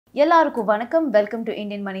எல்லாருக்கும் வணக்கம். Welcome to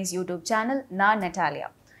Indian Mani's YouTube channel. நான் நட்டாலியா.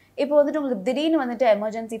 இப்போ வந்துட்டு உங்களுக்கு திடீர்னு வந்துட்டு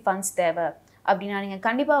எமர்ஜென்சி ஃபண்ட்ஸ் தேவை அப்படின்னா நீங்கள்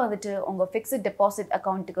கண்டிப்பாக வந்துட்டு உங்கள் ஃபிக்ஸட் டெபாசிட்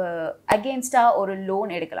அக்கௌண்ட்டுக்கு அகேன்ஸ்டாக ஒரு லோன்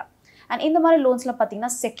எடுக்கலாம். அண்ட் இந்த மாதிரி லோன்ஸ்லாம்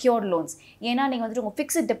பார்த்தீங்கன்னா செக்யூர்ட் லோன்ஸ். ஏன்னா நீங்கள் வந்துட்டு உங்கள்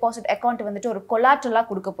ஃபிக்ஸட் டெபாசிட் அக்கௌண்ட் வந்துட்டு ஒரு கொலாட்ரலாக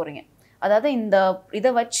கொடுக்க போகிறீங்க. அதாவது இந்த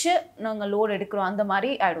இதை வச்சு நாங்கள் லோன் எடுக்கிறோம் அந்த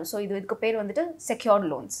மாதிரி ஆகிடும். ஸோ இதுக்கு பேர் வந்துட்டு secured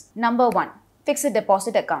loans. Number 1, fixed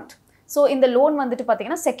deposit account. So இந்த லோன் வந்துட்டு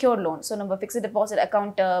பார்த்தீங்கன்னா செக்யூர்ட் லோன். ஸோ நம்ம ஃபிக்ஸட் டெபாசிட்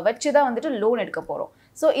அக்கௌண்ட்டை வச்சு தான் வந்துட்டு லோன் எடுக்க போகிறோம்.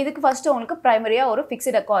 ஸோ இதுக்கு ஃபஸ்ட்டு உங்களுக்கு ப்ரைமரியாக ஒரு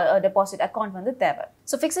ஃபிக்ஸட் டெபாசிட் அக்கௌண்ட் வந்து தேவை.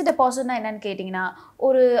 ஸோ ஃபிக்ஸட் டெபாசிட்னா என்னென்னு கேட்டிங்கன்னா,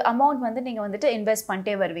 ஒரு அமௌண்ட் வந்து நீங்கள் வந்துட்டு இன்வெஸ்ட்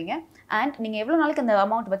பண்ணிட்டே வருவீங்க. அண்ட் நீங்கள் எவ்வளோ நாளைக்கு அந்த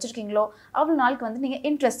அமௌண்ட் வச்சுருக்கீங்களோ அவ்வளோ நாளைக்கு வந்து நீங்கள்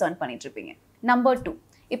இன்ட்ரெஸ்ட் ஏர்ன் பண்ணிட்டுருப்பீங்க. நம்பர் 2,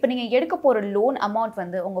 இப்போ நீங்கள் எடுக்க போகிற லோன் அமௌண்ட்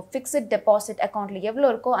வந்து உங்கள் ஃபிக்ஸட் டெபாசிட் அக்கௌண்ட்டில் எவ்வளோ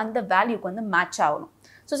இருக்கோ அந்த வேல்யூக்கு வந்து மேட்ச் ஆகணும்.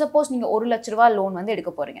 ஸோ சப்போஸ் நீங்கள் 1 லட்ச ரூபா லோன் வந்து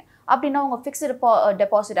எடுக்க போகிறீங்க அப்படின்னா உங்கள் ஃபிக்ஸட்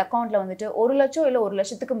டெபாசிட் அக்கௌண்ட்டில் வந்துட்டு 1 லட்சம் இல்லை 1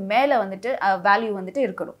 லட்சத்துக்கு மேலே வந்துட்டு வேல்யூ வந்துட்டு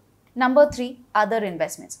இருக்கணும். Number 3, other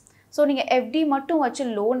investments. ஸோ நீங்கள் எஃப்டி மட்டும் வச்சு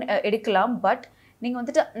லோன் எடுக்கலாம். பட் நீங்கள்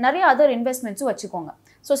வந்துட்டு நிறைய அதர் இன்வெஸ்ட்மெண்ட்ஸும் வச்சுக்கோங்க.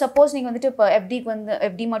 ஸோ சப்போஸ் நீங்கள் வந்துட்டு இப்போ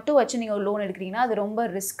எஃப்டி மட்டும் வச்சு நீங்கள் லோன் எடுக்கிறீங்கன்னா அது ரொம்ப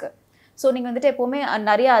ரிஸ்க்கு. ஸோ நீங்கள் வந்துட்டு எப்போவுமே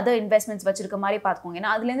நிறைய அதர் இன்வெஸ்ட்மெண்ட்ஸ் வச்சுருக்க மாதிரி பார்த்துக்கோங்க.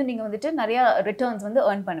 ஏன்னா அதுலேருந்து நீங்கள் வந்துட்டு நிறைய ரிட்டர்ன்ஸ் வந்து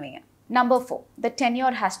ஏர்ன் பண்ணுவீங்க. Number 4, the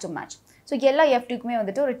tenure has to match. So எல்லா எஃப்டிக்குமே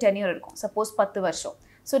வந்துட்டு ஒரு டென்யூர் இருக்கும். சப்போஸ் 10 வருஷம்.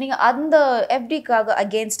 ஸோ நீங்கள் அந்த எஃப்டிக்காக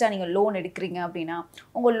அகேன்ஸ்டாக நீங்கள் லோன் எடுக்கிறீங்க அப்படின்னா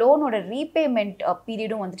உங்கள் லோனோட ரீபேமெண்ட்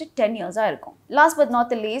பீரியடும் வந்துட்டு 10 இயர்ஸாக இருக்கும். Last but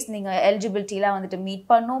not the least, நீங்கள் எலிஜிபிலிட்டிலாம் வந்துட்டு மீட்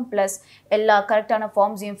பண்ணணும். ப்ளஸ் எல்லா கரெக்டான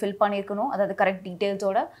ஃபார்ம்ஸையும் ஃபில் பண்ணியிருக்கணும், அதாவது கரெக்ட்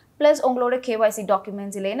டீட்டெயில்ஸோட. ப்ளஸ் உங்களோட கேஒய்சி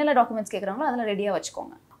டாக்குமெண்ட்ஸ் இல்லை என்னென்ன டாக்குமெண்ட்ஸ் கேட்குறாங்களோ அதெல்லாம் ரெடியாக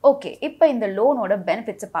வச்சுக்கோங்க. ஓகே, இப்போ இந்த லோனோட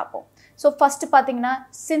பெனிஃபிட்ஸை பார்ப்போம். ஸோ ஃபஸ்ட்டு பார்த்தீங்கன்னா,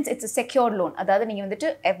 சின்ஸ் இட்ஸ் செக்யூர்ட் லோன், அதாவது நீங்கள் வந்துட்டு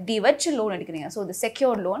எஃப்டி வச்சு லோன் எடுக்கிறீங்க. ஸோ இது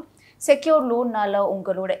செக்யூர்ட் லோன். செக்யூர் லோன்னால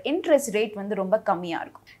உங்களோட இன்ட்ரெஸ்ட் ரேட் வந்து ரொம்ப கம்மியாக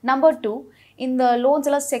இருக்கும். நம்பர் 2, இந்த லோன்ஸ்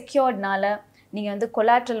எல்லாம் செக்யூர்ட்னால நீங்கள் வந்து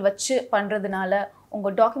கொலாட்ரல் வச்சு பண்ணுறதுனால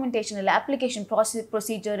உங்கள் டாக்குமெண்டேஷன் இல்லை அப்ளிகேஷன்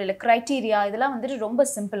ப்ரொசீஜர் இல்லை க்ரைட்டீரியா இதெல்லாம் வந்துட்டு ரொம்ப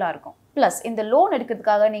சிம்பிளாக இருக்கும். ப்ளஸ் இந்த லோன்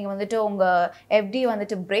எடுக்கிறதுக்காக நீங்கள் வந்துட்டு உங்கள் எஃப்டி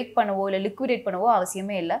வந்துட்டு பிரேக் பண்ணவோ இல்லை லிக்விடேட் பண்ணவோ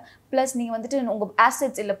அவசியமே இல்லை. ப்ளஸ் நீங்கள் வந்துட்டு உங்கள்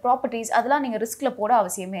ஆசெட்ஸ் இல்லை ப்ராப்பர்ட்டிஸ் அதெல்லாம் நீங்கள் ரிஸ்கில் போட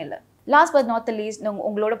அவசியமே இல்லை. Last but not the least,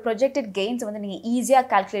 உங்களோட ப்ரொஜெக்டட் கெயின்ஸ் வந்து நீங்கள் ஈஸியாக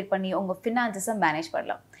கால்குலேட் பண்ணி உங்கள் ஃபினான்ஸஸை மேனேஜ்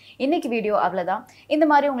பண்ணலாம். இன்றைக்கி வீடியோ அவ்வளோதான். இந்த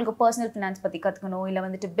மாதிரி உங்களுக்கு பர்சனல் ஃபினான்ஸ் பற்றி கற்றுக்கணும், இல்லை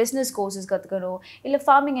வந்துட்டு பிஸ்னஸ் கோர்சஸ் கற்றுக்கணும், இல்லை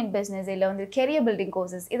ஃபார்மிங் அண்ட் பிஸ்னஸ், இல்லை வந்து கெரியர் பில்டிங்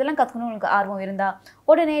கோர்சஸ் இதெல்லாம் கற்றுக்கணும் உங்களுக்கு ஆர்வம் இருந்தால்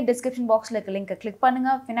உடனே டிஸ்கிரிப்ஷன் பாக்ஸில் இருக்க லிங்கை கிளிக்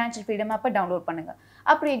பண்ணுங்கள். ஃபினான்ஷியல் ஃப்ரீடம் ஆப்பை டவுன்லோட் பண்ணுங்கள்.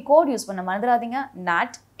 அப்படி கோட் யூஸ் பண்ண மறந்துடாதீங்க,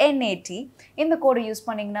 NAT. இந்த கோடை யூஸ்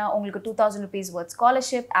பண்ணிங்கன்னா உங்களுக்கு 2000 rupees worth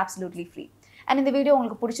scholarship absolutely free. And இந்த வீடியோ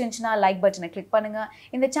உங்களுக்கு பிடிச்சிருந்துச்சுன்னா லைக் பட்டனை கிளிக் பண்ணுங்கள்.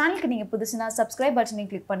 இந்த சேனலுக்கு நீங்கள் புதுசுனா சப்ஸ்கிரைப் பட்டனையும்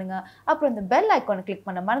கிளிக் பண்ணுங்கள். அப்புறம் இந்த பெல் ஐக்கானை கிளிக்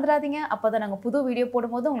பண்ண மறந்துடாதீங்க. அப்போ தான் நாங்கள் புது வீடியோ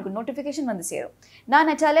போடும்போது உங்களுக்கு நோட்டிஃபிகேஷன் வந்து சேரும். நான்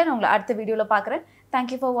நட்டாலியா, நான் உங்களை அடுத்த வீடியோவில் பார்க்குறேன்.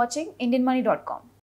 தேங்க்யூ ஃபார் வாட்சிங். IndianMoney.com.